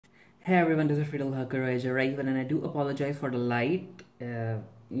Hey everyone, this is Friedel Hakkaraja, and I do apologize for the light.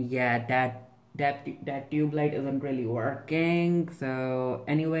 Yeah, that tube light isn't really working. So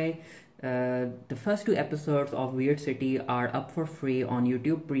anyway, the first two episodes of Weird City are up for free on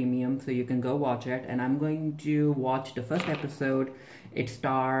YouTube Premium, so you can go watch it. And I'm going to watch the first episode. It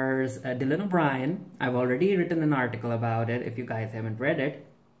stars Dylan O'Brien. I've already written an article about it. If you guys haven't read it,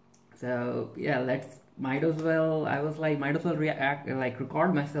 so yeah, might as well, I was like, might as well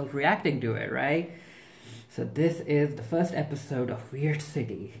record myself reacting to it, right? So this is the first episode of Weird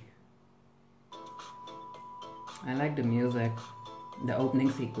City. I like the music, the opening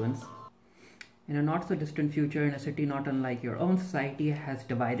sequence. In a not so distant future, in a city not unlike your own, society has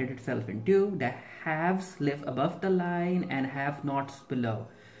divided itself in two. The haves live above the line and have-nots below.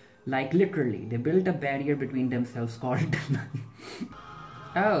 Like literally, they built a barrier between themselves called the line.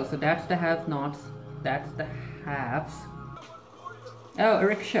 Oh, so that's the have-nots. That's the haves. Oh, a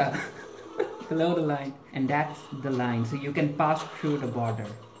rickshaw. Below the line. And that's the line. So you can pass through the border.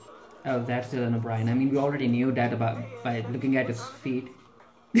 Oh, that's Dylan O'Brien. I mean, we already knew that by looking at his feet.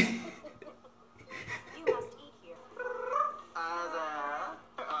 You must eat here.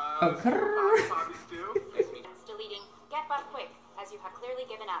 Oh, Still eating. Get buff quick, as you have clearly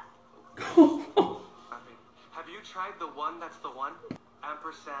given up. Have you tried the one that's the one?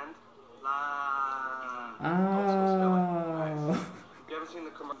 Ampersand. Oh. You haven't seen the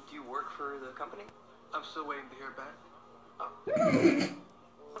commercial? Do you work for the company? I'm still waiting to hear back.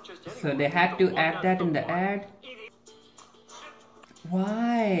 So they had to add that in the ad?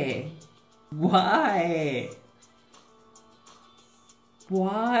 Why? Why?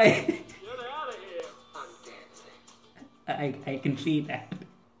 Why? Get out of here! I'm dancing. I can see that.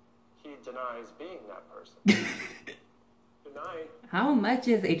 He denies being that person. Good night. How much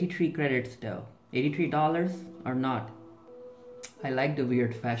is 83 credits though? $83 or not? I like the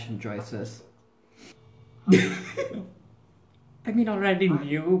weird fashion choices. I mean, already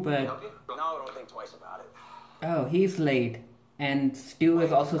knew, but... No, don't think twice about it. Oh, he's late. And Stu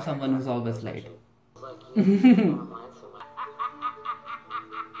is also someone who's always late.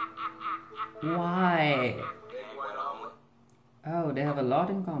 Why? Oh, they have a lot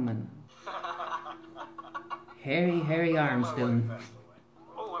in common. Hairy arms, Dylan.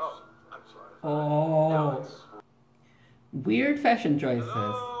 Oh, I'm sorry. Oh. Weird fashion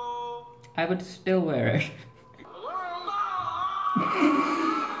choices. I would still wear it.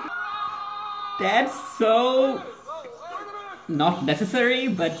 That's so not necessary,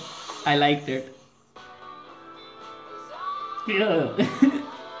 but I liked it.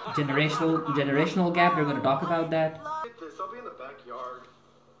 Generational gap, we're gonna talk about that. I'll be in the backyard.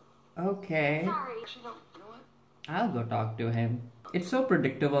 Okay. Sorry. Actually, no, you know what? I'll go talk to him. It's so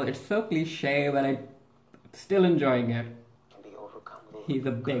predictable, it's so cliche, but I'm still enjoying it. Can be overcome. He's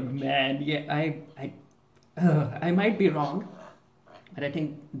a big man. Yeah, I might be wrong, but I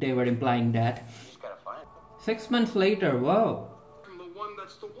think they were implying that. Just gotta find 6 months later, whoa. from the one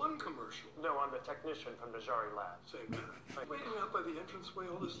that's the one commercial. No, I'm the technician from the Jari lab. Same here. I'm waiting out by the entranceway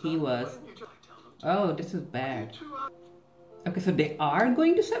all this time. He was. Why didn't you just tell them to Oh, this is bad. 2 hours? Okay, so they are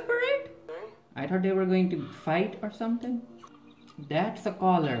going to separate? Okay. I thought they were going to fight or something. That's a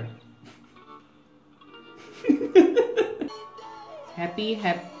collar. Happy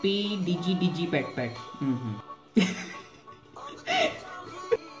DG pet.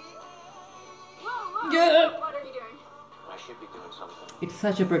 Yeah. What are you doing? I should be doing something. It's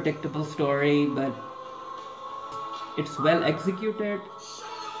such a predictable story, but it's well executed.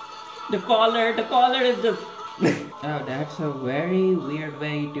 The collar is just... Oh, that's a very weird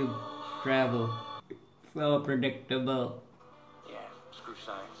way to travel. So predictable. Yeah, screw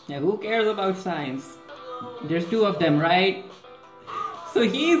science. Yeah, who cares about science? There's 2 of them, right? So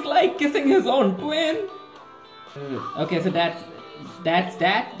he's like kissing his own twin? Okay, so that's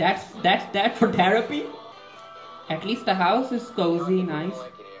that for therapy? At least the house is cozy, nice.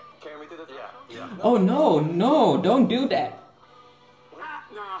 Like it here. Carry me through the... Yeah. Oh no, don't do that.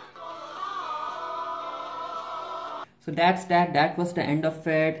 So that was the end of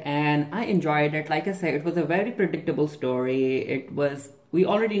it, and I enjoyed it. Like I said, it was a very predictable story. We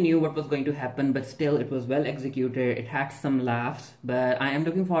already knew what was going to happen, but still it was well executed. It had some laughs, but I am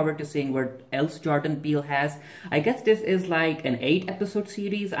looking forward to seeing what else Jordan Peele has. I guess this is like an 8-episode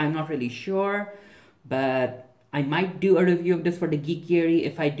series. I'm not really sure, but I might do a review of this for the Geekiary.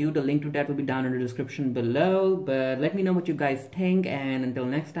 If I do, the link to that will be down in the description below. But let me know what you guys think, and until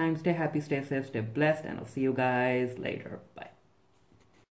next time, stay happy, stay safe, stay blessed, and I'll see you guys later. Bye.